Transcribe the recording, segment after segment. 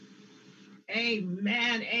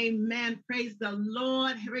Amen. Amen. Praise the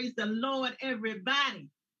Lord. Praise the Lord, everybody.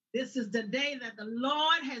 This is the day that the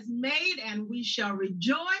Lord has made, and we shall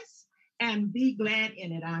rejoice and be glad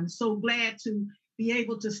in it. I'm so glad to be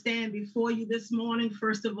able to stand before you this morning.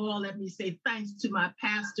 First of all, let me say thanks to my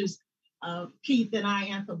pastors, Keith and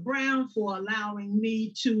Iantha Brown, for allowing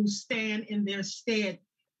me to stand in their stead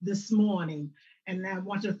this morning. And I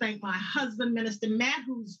want to thank my husband, Minister Matt,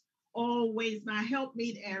 who's always my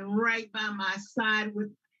helpmeet and right by my side with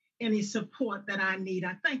any support that I need.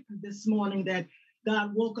 I thank you this morning that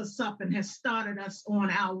God woke us up and has started us on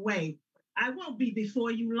our way. I won't be before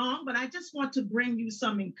you long, but I just want to bring you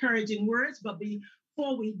some encouraging words. But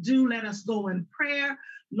before we do, let us go in prayer.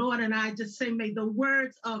 Lord, and I just say, may the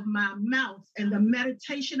words of my mouth and the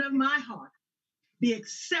meditation of my heart be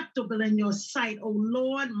acceptable in your sight, O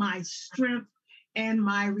Lord, my strength and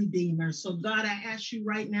my Redeemer. So God, I ask you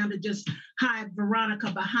right now to just hide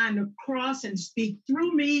Veronica behind the cross and speak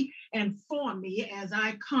through me and for me as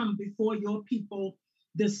I come before your people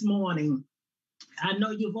this morning. I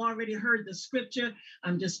know you've already heard the scripture.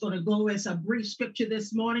 I'm just going to go as a brief scripture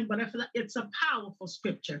this morning, but it's a powerful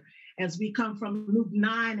scripture as we come from Luke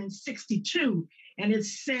 9:62. And it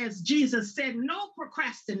says, Jesus said, no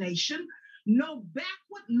procrastination, no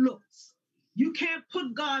backward looks. You can't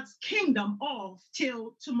put God's kingdom off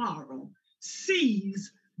till tomorrow.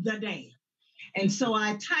 Seize the day. And so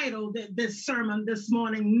I titled this sermon this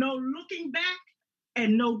morning, No Looking Back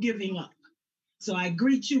and No Giving Up. So I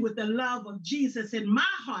greet you with the love of Jesus in my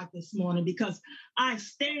heart this morning, because I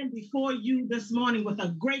stand before you this morning with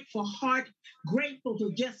a grateful heart, grateful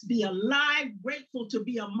to just be alive, grateful to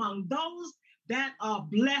be among those that are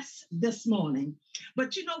blessed this morning.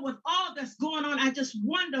 But you know, with all that's going on, I just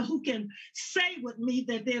wonder who can say with me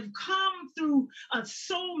that they've come through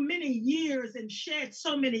so many years and shed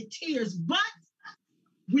so many tears, but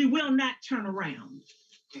we will not turn around.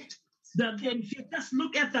 If you just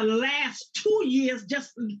look at the last 2 years,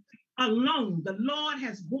 just alone, the Lord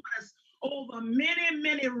has brought us over many,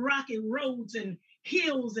 many rocky roads and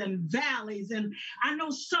hills and valleys. And I know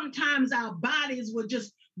sometimes our bodies were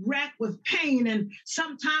just racked with pain, and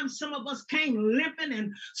sometimes some of us came limping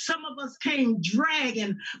and some of us came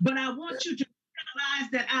dragging. But I want you to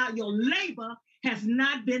realize that your labor has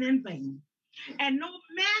not been in vain. And no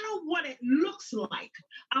matter what it looks like,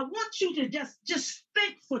 I want you to just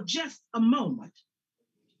think for just a moment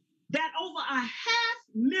that over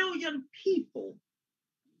 500,000 people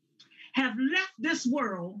have left this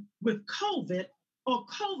world with COVID or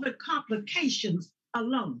COVID complications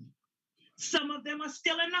alone. Some of them are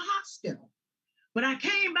still in the hospital. But I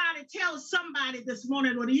came by to tell somebody this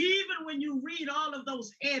morning that even when you read all of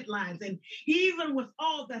those headlines and even with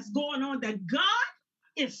all that's going on, that God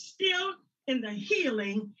is still in the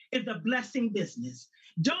healing, in the blessing business.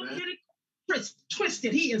 Don't get it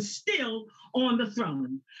twisted. He is still on the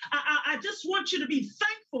throne. I just want you to be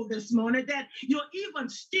thankful this morning that you're even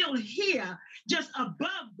still here, just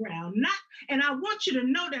above ground. And I want you to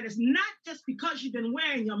know that it's not just because you've been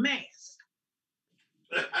wearing your mask.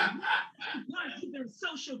 Because you've been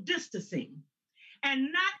social distancing,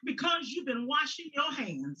 and not because you've been washing your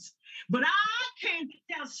hands. But I came to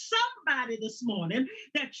tell somebody this morning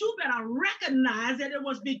that you better recognize that it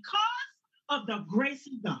was because of the grace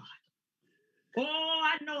of God. Oh,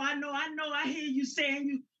 I know. I hear you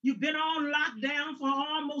saying you've been on lockdown for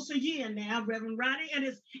almost a year now, Reverend Ronnie, and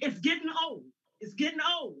it's getting old. It's getting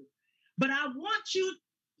old. But I want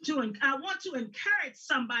to encourage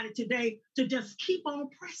somebody today to just keep on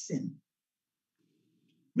pressing.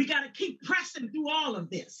 We got to keep pressing through all of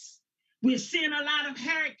this. We're seeing a lot of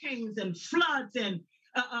hurricanes and floods and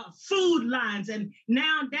food lines. And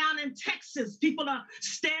now down in Texas, people are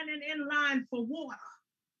standing in line for water.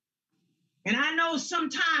 And I know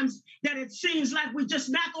sometimes that it seems like we're just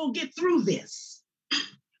not going to get through this.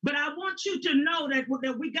 But I want you to know that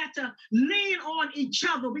we got to lean on each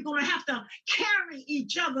other. We're going to have to carry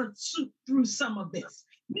each other through some of this.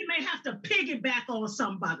 We may have to piggyback on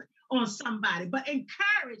somebody, but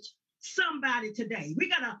encourage somebody today. We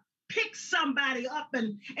got to pick somebody up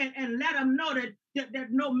and let them know that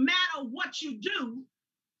no matter what you do,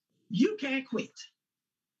 you can't quit.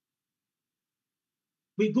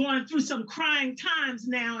 We're going through some crying times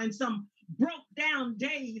now and some broke down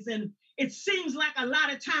days, and it seems like a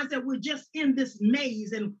lot of times that we're just in this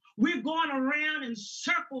maze and we're going around in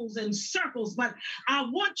circles and circles. But I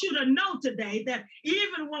want you to know today that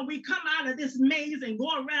even when we come out of this maze and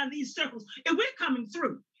go around these circles, and we're coming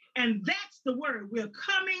through. And that's the word. We're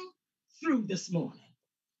coming through this morning.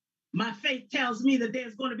 My faith tells me that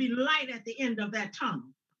there's going to be light at the end of that tunnel.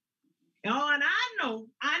 Oh, and I know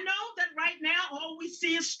that right now all we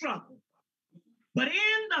see is struggle. But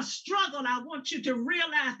in the struggle, I want you to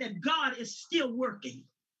realize that God is still working,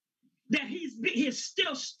 that he's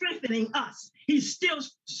still strengthening us. He's still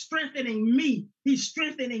strengthening me. He's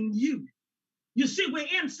strengthening you. You see, we're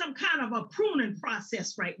in some kind of a pruning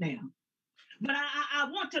process right now. But I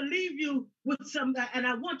want to leave you with some, and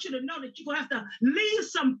I want you to know that you're going to have to leave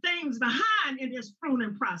some things behind in this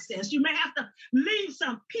pruning process. You may have to leave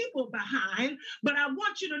some people behind, but I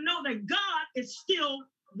want you to know that God is still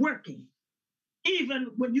working,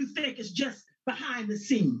 even when you think it's just behind the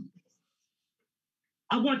scenes.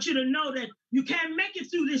 I want you to know that you can't make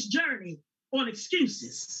it through this journey on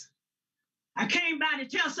excuses. I came by to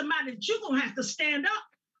tell somebody that you're going to have to stand up.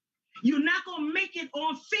 You're not going to make it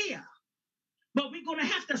on fear. But we're going to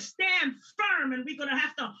have to stand firm, and we're going to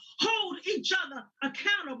have to hold each other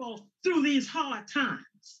accountable through these hard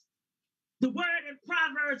times. The word in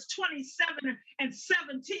Proverbs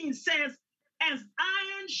 27:17 says, as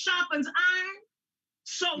iron sharpens iron,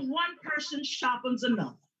 so one person sharpens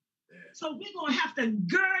another. So we're going to have to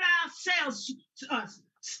gird ourselves,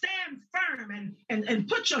 stand firm and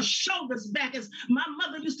put your shoulders back. As my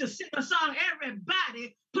mother used to sing a song,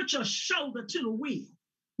 everybody put your shoulder to the wheel.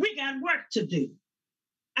 We got work to do.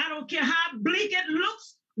 I don't care how bleak it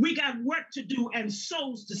looks, we got work to do and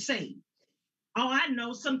souls to save. Oh, I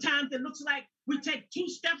know sometimes it looks like we take 2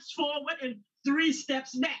 steps forward and 3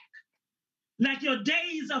 steps back. Like your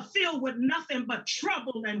days are filled with nothing but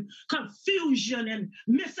trouble and confusion and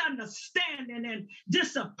misunderstanding and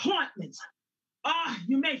disappointments. Oh,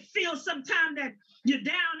 you may feel sometimes that you're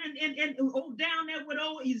down down there with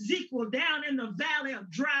old Ezekiel, down in the valley of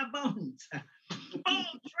dry bones, all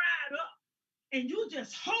dried up. And you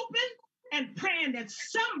just hoping and praying that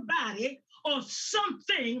somebody or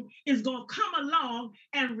something is going to come along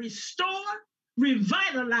and restore,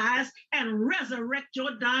 revitalize, and resurrect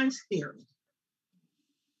your dying spirit.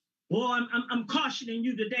 Well, I'm cautioning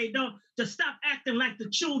you today, to stop acting like the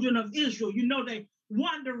children of Israel. You know, they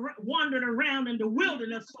wandered around in the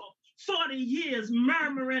wilderness for 40 years,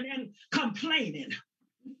 murmuring and complaining.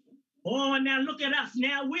 Oh, now look at us.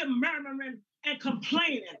 Now we're murmuring and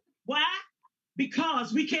complaining. Why?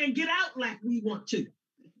 Because we can't get out like we want to.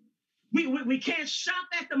 We can't shop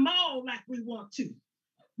at the mall like we want to.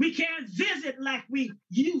 We can't visit like we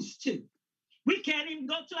used to. We can't even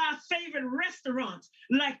go to our favorite restaurants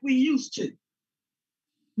like we used to.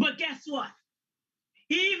 But guess what?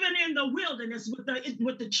 Even in the wilderness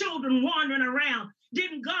with the children wandering around,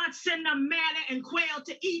 didn't God send them manna and quail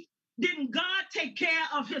to eat? Didn't God take care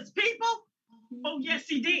of his people? Oh, yes,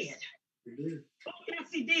 he did. Oh, yes,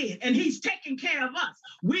 he did. And he's taking care of us.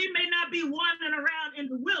 We may not be wandering around in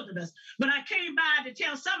the wilderness, but I came by to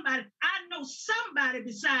tell somebody, I know somebody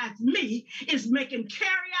besides me is making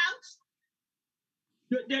carryouts.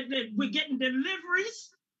 We're getting deliveries.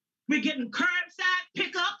 We're getting curbside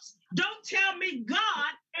pickups. Don't tell me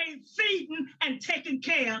God ain't feeding and taking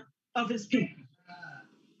care of his people.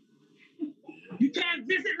 You can't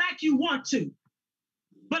visit like you want to.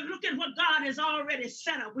 But look at what God has already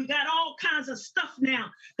set up. We got all kinds of stuff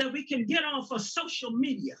now that we can get on for social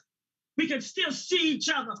media. We can still see each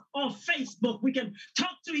other on Facebook. We can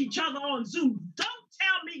talk to each other on Zoom. Don't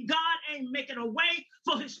tell me God ain't making a way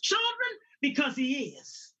for his children, because he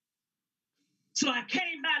is. So I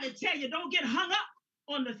came by to tell you, don't get hung up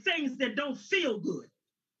on the things that don't feel good,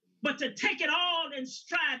 but to take it all in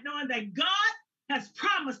stride, knowing that God has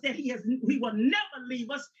promised that he will never leave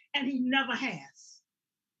us, and he never has.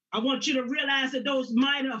 I want you to realize that those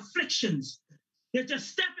minor afflictions, they're just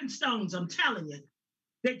stepping stones, I'm telling you.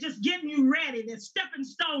 They're just getting you ready. They're stepping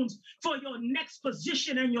stones for your next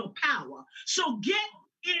position and your power. So get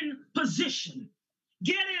in position.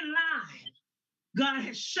 Get in line. God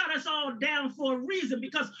has shut us all down for a reason,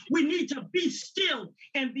 because we need to be still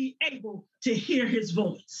and be able to hear his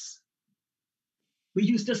voice. We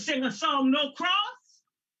used to sing a song, no cross,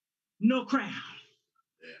 no crown.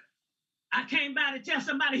 Yeah. I came by to tell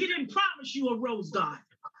somebody, he didn't promise you a rose garden,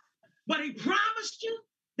 but he promised you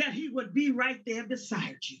that he would be right there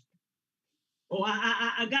beside you. Oh,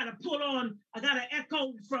 I got to I got to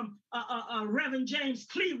echo from Reverend James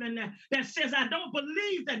Cleveland that says, I don't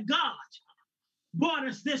believe that God brought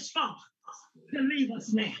us this far to leave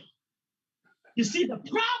us now. You see, the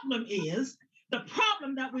problem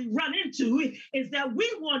that we run into is that we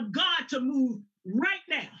want God to move right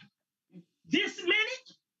now, this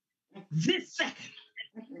minute, this second.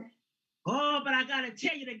 Oh, but I got to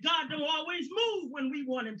tell you that God don't always move when we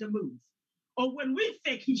want him to move, or when we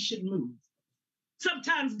think he should move.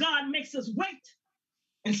 Sometimes God makes us wait.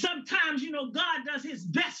 And sometimes, God does his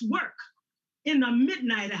best work in the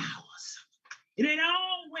midnight hours. It ain't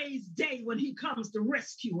always day when he comes to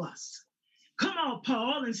rescue us. Come on,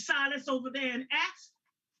 Paul and Silas over there in Acts.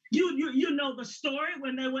 You know the story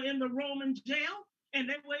when they were in the Roman jail, and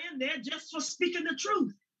they were in there just for speaking the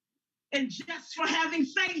truth and just for having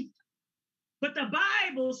faith. But the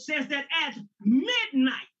Bible says that at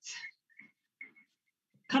midnight,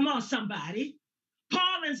 come on, somebody,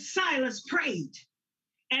 Paul and Silas prayed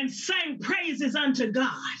and sang praises unto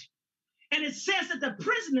God. And it says that the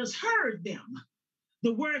prisoners heard them.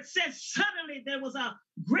 The word says suddenly there was a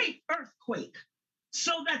great earthquake,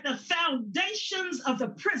 so that the foundations of the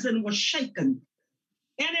prison were shaken.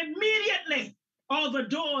 And immediately all the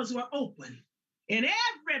doors were open and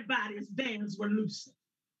everybody's bands were loosened.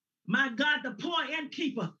 My God, the poor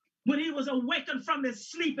innkeeper, when he was awakened from his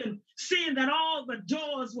sleep and seeing that all the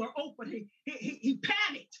doors were open, he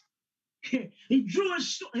panicked. He drew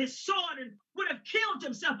his sword and would have killed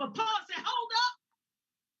himself. But Paul said, hold up.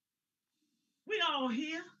 We all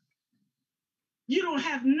here. You don't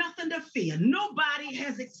have nothing to fear. Nobody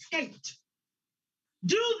has escaped.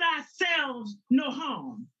 Do thyself no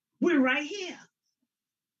harm. We're right here.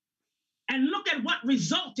 And look at what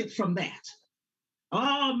resulted from that.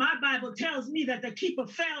 Oh, my Bible tells me that the keeper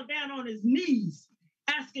fell down on his knees,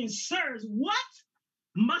 asking, sirs, what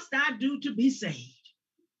must I do to be saved?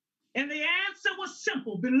 And the answer was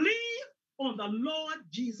simple: believe on the Lord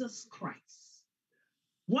Jesus Christ.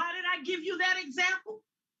 Why did I give you that example?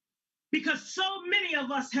 Because so many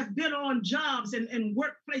of us have been on jobs and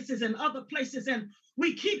workplaces and other places, and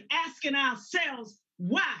we keep asking ourselves,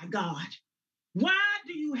 why, God? Why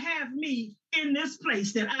do you have me in this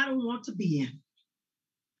place that I don't want to be in?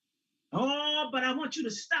 Oh, but I want you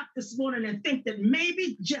to stop this morning and think that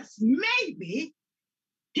maybe, just maybe,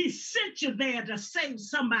 he sent you there to save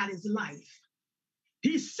somebody's life.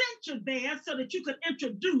 He sent you there so that you could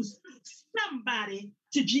introduce somebody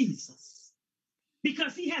to Jesus,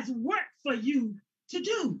 because he has work for you to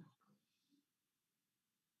do.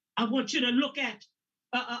 I want you to look at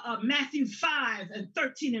Matthew 5 and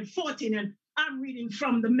 13 and 14, and I'm reading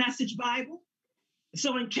from the Message Bible.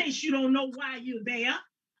 So in case you don't know why you're there,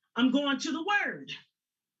 I'm going to the word.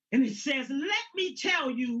 And it says, let me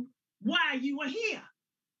tell you why you are here.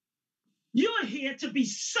 You're here to be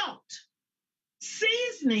salt,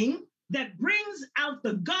 seasoning that brings out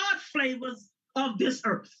the God flavors of this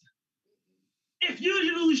earth. If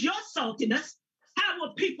you lose your saltiness, how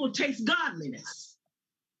will people taste godliness?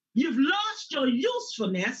 You've lost your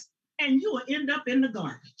usefulness and you will end up in the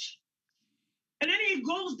garbage. And then he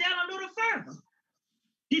goes down a little further.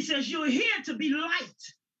 He says, you're here to be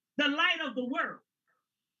light, the light of the world.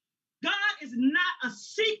 God is not a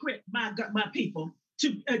secret, my people,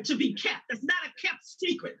 to be kept. It's not a kept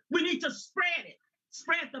secret. We need to spread it,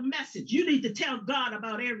 spread the message. You need to tell God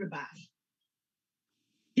about everybody.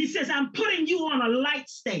 He says, I'm putting you on a light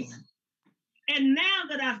stand. And now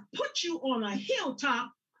that I've put you on a hilltop,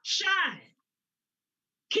 shine.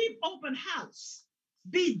 Keep open house.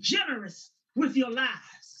 Be generous with your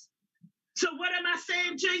lives. So what am I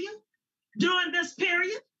saying to you? During this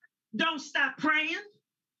period, don't stop praying.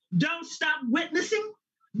 Don't stop witnessing.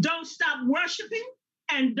 Don't stop worshiping.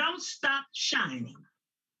 And don't stop shining.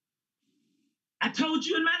 I told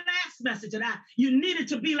you in my last message that you needed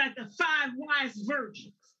to be like the 5 wise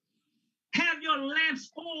virgins. Have your lamps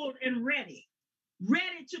oiled and ready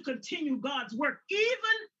to continue God's work,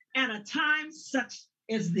 even at a time such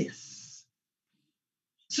as this.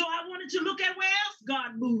 So I wanted to look at where else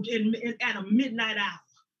God moved at a midnight hour.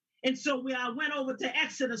 And so I went over to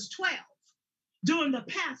Exodus 12 during the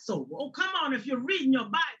Passover. Oh, come on, if you're reading your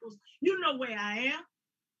Bibles, you know where I am.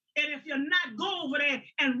 And if you're not, go over there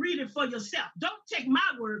and read it for yourself. Don't take my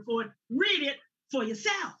word for it. Read it for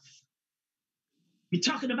yourself. We're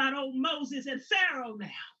talking about old Moses and Pharaoh now.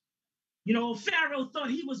 You know, Pharaoh thought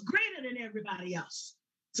he was greater than everybody else.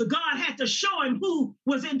 So God had to show him who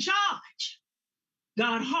was in charge.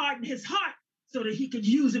 God hardened his heart so that he could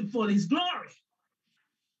use him for his glory.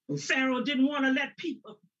 Well, Pharaoh didn't want to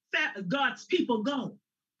let God's people go.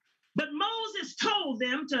 But Moses told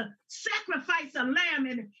them to sacrifice a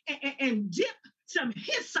lamb and dip some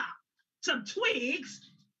hyssop, some twigs,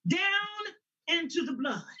 down into the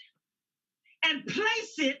blood and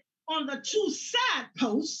place it on the 2 side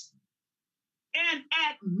posts. And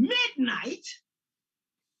at midnight,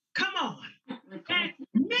 come on, at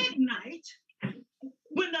midnight,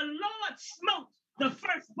 when the Lord smote the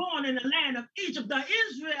firstborn in the land of Egypt, the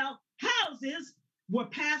Israel houses were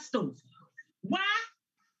passed over. Why?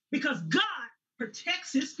 Because God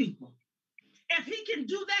protects his people. If he can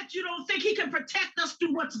do that, you don't think he can protect us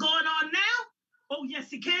through what's going on now? Oh, yes,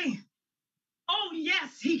 he can. Oh,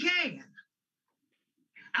 yes, he can.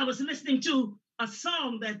 I was listening to a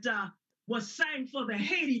song that was sang for the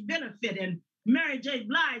Haiti benefit, and Mary J.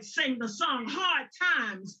 Blige sang the song, Hard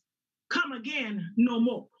Times Come Again No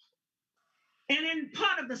More. And in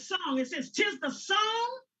part of the song, it says, "'Tis the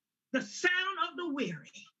song, the sound of the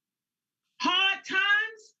weary. Hard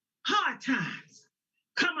times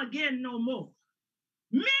come again no more.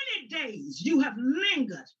 Many days you have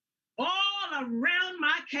lingered all around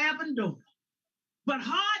my cabin door, but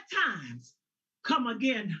hard times come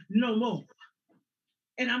again no more."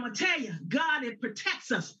 And I'm going to tell you, God, it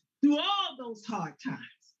protects us through all those hard times.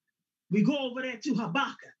 We go over there to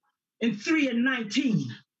Habakkuk in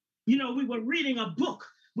 3:19. You know, we were reading a book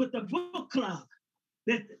with the book club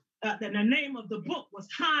that the name of the book was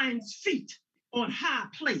Hinds' Feet on High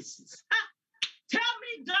Places. Tell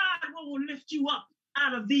me, God, what will lift you up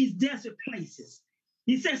out of these desert places.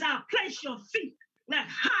 He says, "I'll place your feet like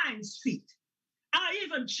hinds' feet. I'll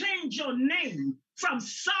even change your name from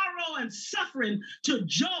sorrow and suffering to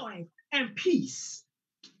joy and peace.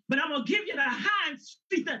 But I'm going to give you the hinds'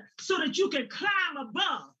 feet so that you can climb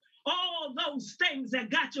above all those things that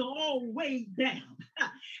got you all weighed down.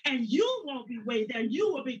 And you won't be weighed down.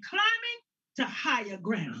 You will be climbing to higher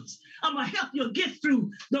grounds. I'm going to help you get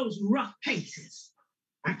through those rough paces."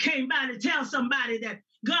 I came by to tell somebody that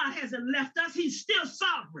God hasn't left us. He's still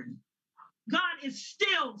sovereign. God is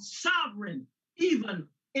still sovereign, even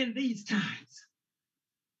in these times.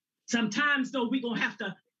 Sometimes, though, we're going to have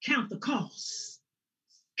to count the costs.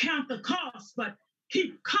 Count the costs, but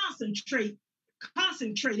keep concentrating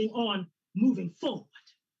on moving forward.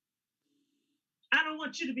 I don't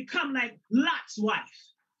want you to become like Lot's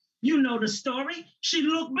wife. You know the story. She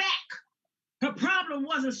looked back. Her problem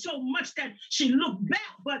wasn't so much that she looked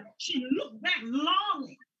back, but she looked back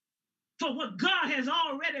longing for what God has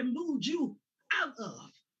already moved you out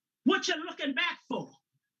of. What you're looking back for.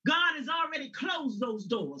 God has already closed those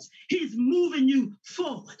doors. He's moving you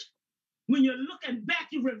forward. When you're looking back,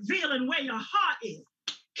 you're revealing where your heart is.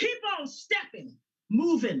 Keep on stepping,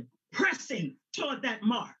 moving, pressing toward that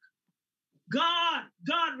mark. God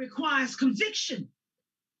requires conviction.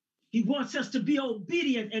 He wants us to be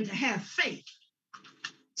obedient and to have faith.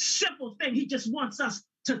 Simple thing. He just wants us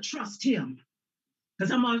to trust him. Because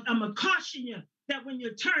I'm going to caution you that when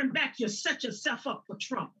you turn back, you set yourself up for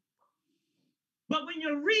trouble. But when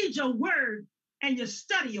you read your word and you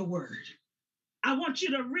study your word, I want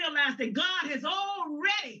you to realize that God has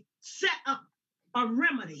already set up a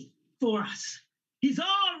remedy for us. He's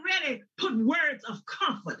already put words of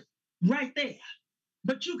comfort right there.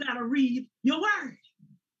 But you got to read your word.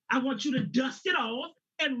 I want you to dust it off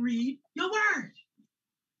and read your word.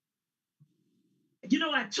 You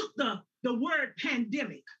know, I took the word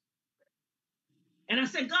pandemic and I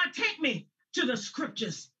said, God, take me to the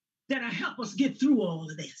scriptures that'll help us get through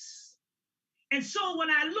all of this. And so when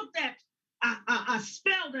I looked at, I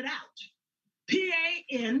spelled it out,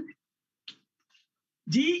 Pandemic,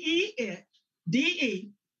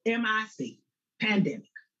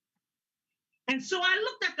 pandemic. And so I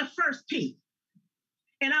looked at the first P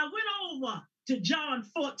and I went over to John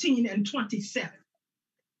 14:27.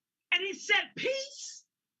 And he said, peace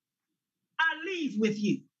I leave with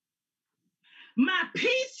you. My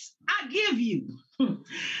peace I give you.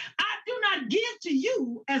 I do not give to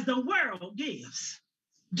you as the world gives.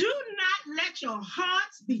 Do not let your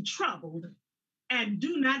hearts be troubled and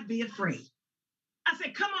do not be afraid. I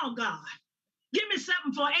said, come on, God, give me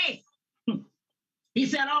something for air. He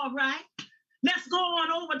said, all right, let's go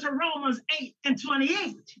on over to Romans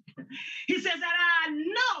 8:28. He says that I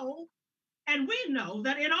know, and we know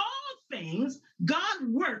that in all things, God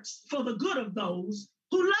works for the good of those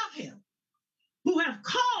who love him, who have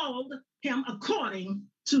called him according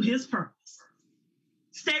to his purpose.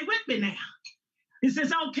 Stay with me now. He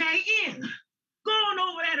says, okay, going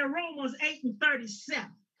over there to Romans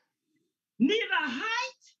 8:37. Neither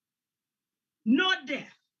height nor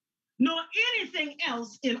depth, nor anything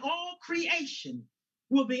else in all creation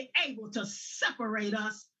will be able to separate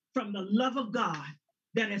us from the love of God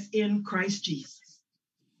that is in Christ Jesus.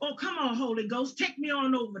 Oh, come on, Holy Ghost, take me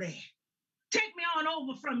on over there. Take me on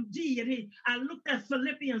over from D. And I looked at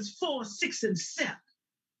Philippians 4:6-7.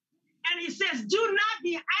 And he says, do not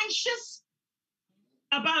be anxious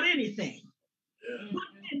about anything, but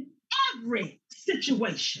in every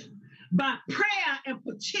situation, by prayer and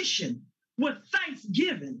petition, with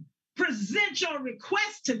thanksgiving, present your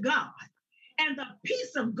request to God, and the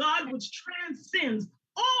peace of God, which transcends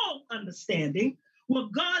all understanding, will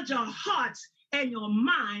guard your hearts and your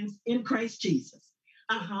minds in Christ Jesus.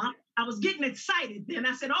 I was getting excited then.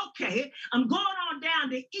 I said, okay, I'm going on down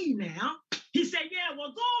to E now. He said, yeah, we're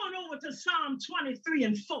going over to Psalm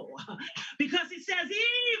 23:4, because he says,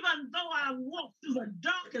 even though I walk through the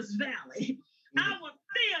darkest valley, I will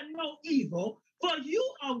fear no evil, for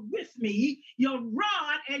you are with me. Your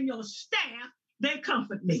rod and your staff, they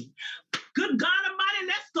comfort me. Good God Almighty,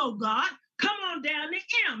 let's go, God. Come on down to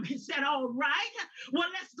M. He said, all right. Well,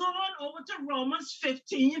 let's go on over to Romans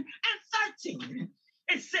 15 and 13.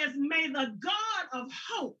 It says, may the God of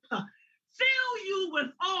hope fill you with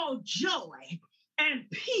all joy and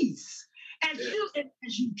peace as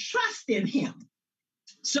you trust in him,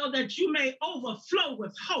 so that you may overflow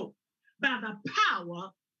with hope by the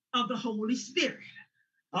power of the Holy Spirit.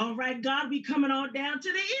 All right, God, we coming on down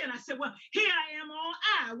to the end. I said, well, here I am on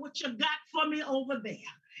I. What you got for me over there?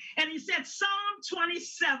 And he said, Psalm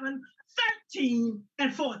 27, 13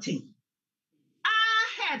 and 14.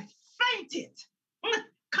 I had fainted.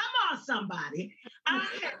 Come on, somebody. I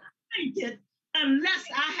had fainted unless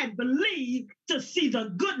I had believed to see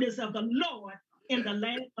the goodness of the Lord in the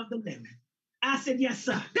land of the living. I said, yes,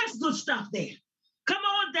 sir. That's good stuff there. Come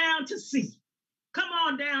on down to C. Come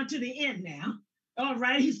on down to the end now. All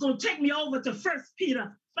right, he's going to take me over to 1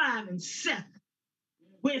 Peter 5 and 7,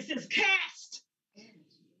 where it says, cast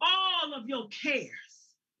all of your cares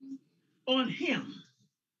on him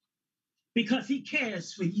because he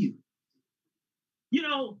cares for you. You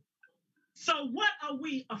know, so what are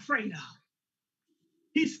we afraid of?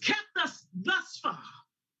 He's kept us thus far.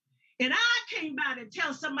 And I came by to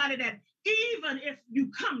tell somebody that even if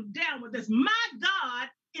you come down with this, my God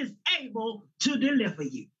is able to deliver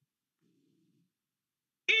you.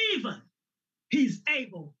 Even he's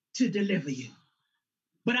able to deliver you.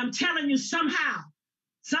 But I'm telling you, somehow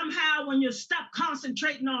when you stop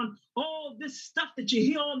concentrating on all this stuff that you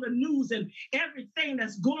hear on the news and everything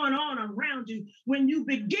that's going on around you, when you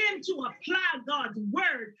begin to apply God's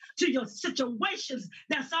word to your situations,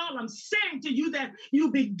 that's all I'm saying to you, that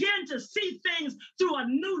you begin to see things through a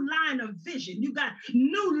new line of vision. You got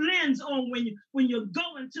new lens on when you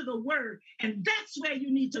go into the word, and that's where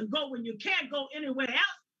you need to go when you can't go anywhere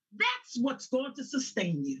else. That's what's going to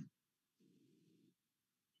sustain you.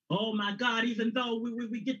 Oh my God, even though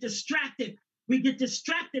we get distracted, we get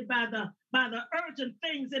distracted by the urgent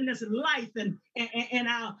things in this life and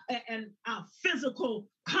our physical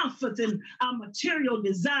comforts and our material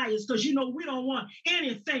desires, because you know we don't want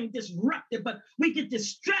anything disrupted, but we get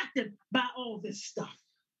distracted by all this stuff.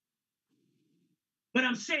 But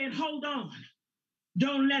I'm saying, hold on.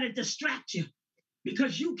 Don't let it distract you,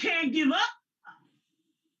 because you can't give up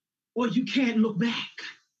or you can't look back.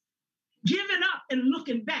 Giving up and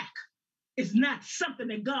looking back is not something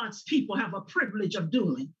that God's people have a privilege of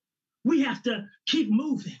doing. We have to keep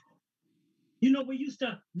moving. You know, we used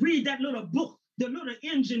to read that little book, The Little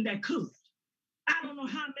Engine That Could. I don't know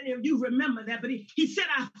how many of you remember that, but he said,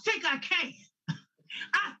 I think I can.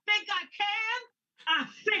 I think I can. I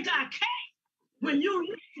think I can. When you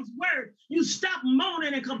read his word, you stop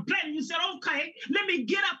moaning and complaining. You said, okay, let me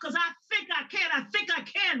get up because I think I can. I think I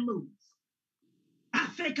can move. I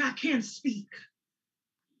think I can speak.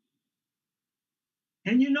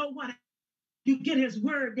 And you know what? You get his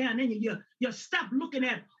word down in you. You stop looking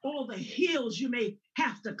at all the hills you may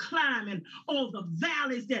have to climb and all the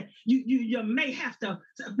valleys that you may have to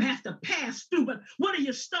pass through. But what do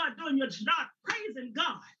you start doing? You start praising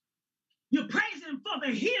God. You're praising for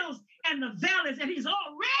the hills and the valleys that he's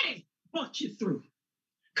already brought you through.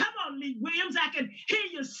 Come on, Lee Williams. I can hear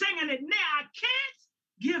you singing it now. I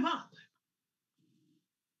can't give up.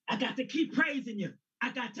 I got to keep praising you.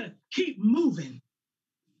 I got to keep moving.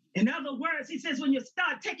 In other words, he says, when you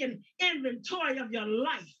start taking inventory of your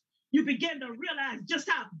life, you begin to realize just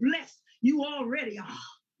how blessed you already are.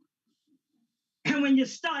 And when you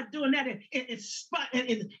start doing that, it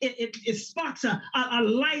sparks a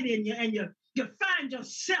light in you, and you find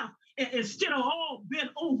yourself, instead of all bent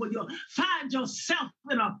over, you find yourself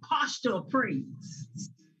in a posture of praise,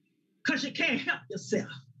 because you can't help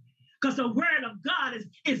yourself. Because the word of God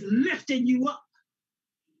is lifting you up.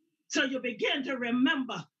 So you begin to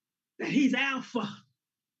remember that he's Alpha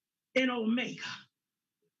and Omega.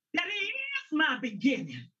 That he is my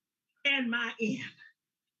beginning and my end.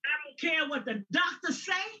 I don't care what the doctors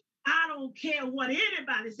say. I don't care what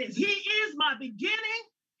anybody says. He is my beginning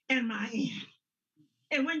and my end.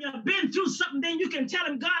 And when you've been through something, then you can tell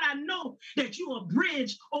him, God, I know that you are a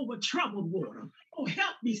bridge over troubled water. Oh,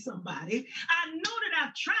 help me, somebody. I know that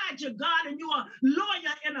I've tried you, God, and you're a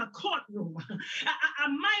lawyer in a courtroom. I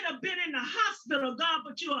might have been in the hospital, God,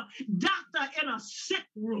 but you're a doctor in a sick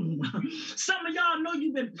room. Some of y'all know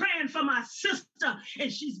you've been praying for my sister,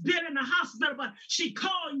 and she's been in the hospital, but she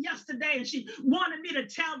called yesterday, and she wanted me to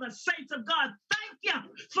tell the saints of God, thank you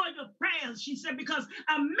for your prayers. She said, because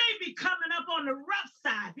I may be coming up on the rough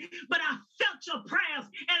side, but I felt your prayers,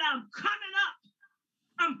 and I'm coming up.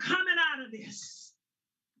 I'm coming out of this.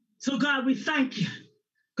 So God, we thank you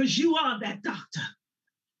because you are that doctor.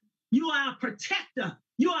 You are our protector.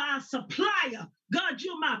 You are our supplier. God,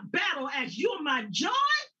 you're my battle axe. You're my joy.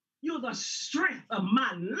 You're the strength of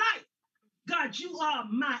my life. God, you are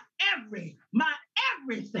my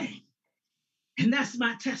everything. And that's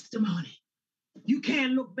my testimony. You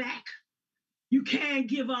can't look back. You can't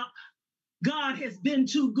give up. God has been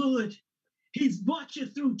too good. He's brought you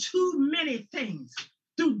through too many things,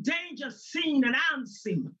 through danger seen and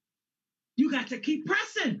unseen. You got to keep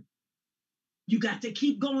pressing. You got to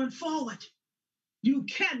keep going forward. You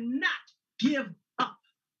cannot give up.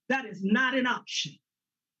 That is not an option.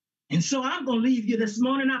 And so I'm going to leave you this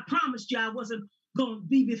morning. I promised you I wasn't going to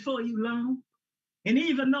be before you long. And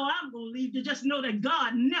even though I'm going to leave you, just know that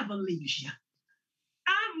God never leaves you.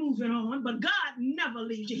 I'm moving on, but God never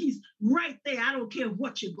leaves you. He's right there. I don't care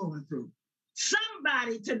what you're going through.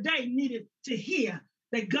 Somebody today needed to hear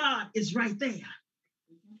that God is right there.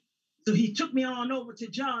 So he took me on over to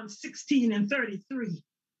John 16 and 33.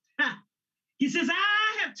 He says,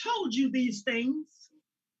 I have told you these things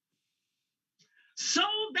so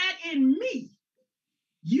that in me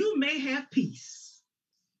you may have peace.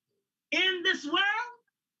 In this world,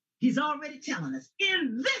 he's already telling us,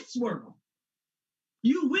 in this world,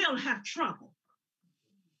 you will have trouble.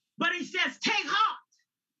 But he says, take heart.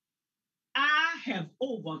 I have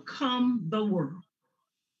overcome the world.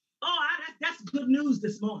 Oh, that's good news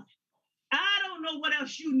this morning. I don't know what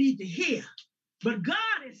else you need to hear, but God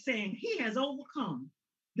is saying he has overcome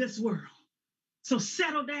this world. So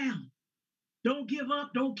settle down. Don't give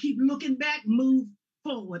up. Don't keep looking back. Move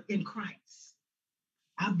forward in Christ.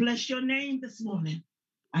 I bless your name this morning.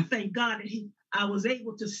 I thank God that I was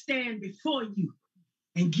able to stand before you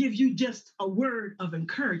and give you just a word of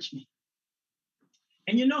encouragement.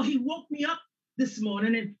 And you know, he woke me up this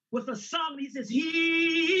morning and with a song, he says,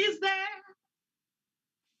 he's there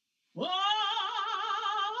all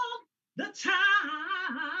the time.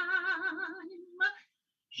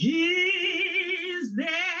 He's there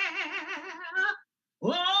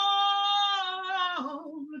all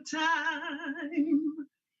the time.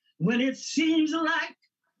 When it seems like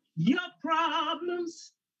your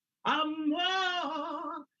problems are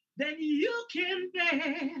more than you can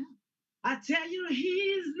bear, I tell you,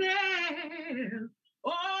 he's there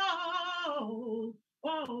all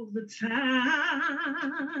the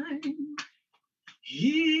time.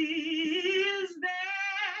 He's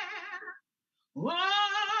there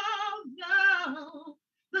all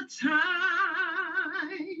the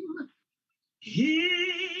time.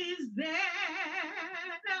 He's there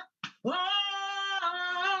all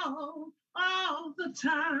the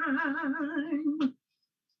time.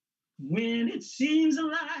 When it seems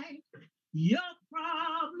like your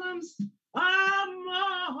problems are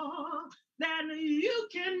more than you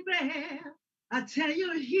can bear, I tell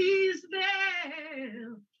you, he's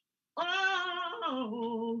there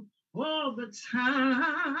all the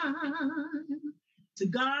time. To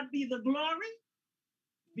God be the glory.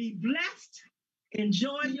 Be blessed.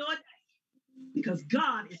 Enjoy your day because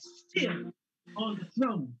God is still on the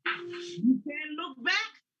throne. You can't look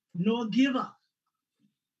back nor give up.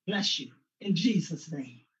 Bless you in Jesus'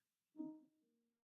 name.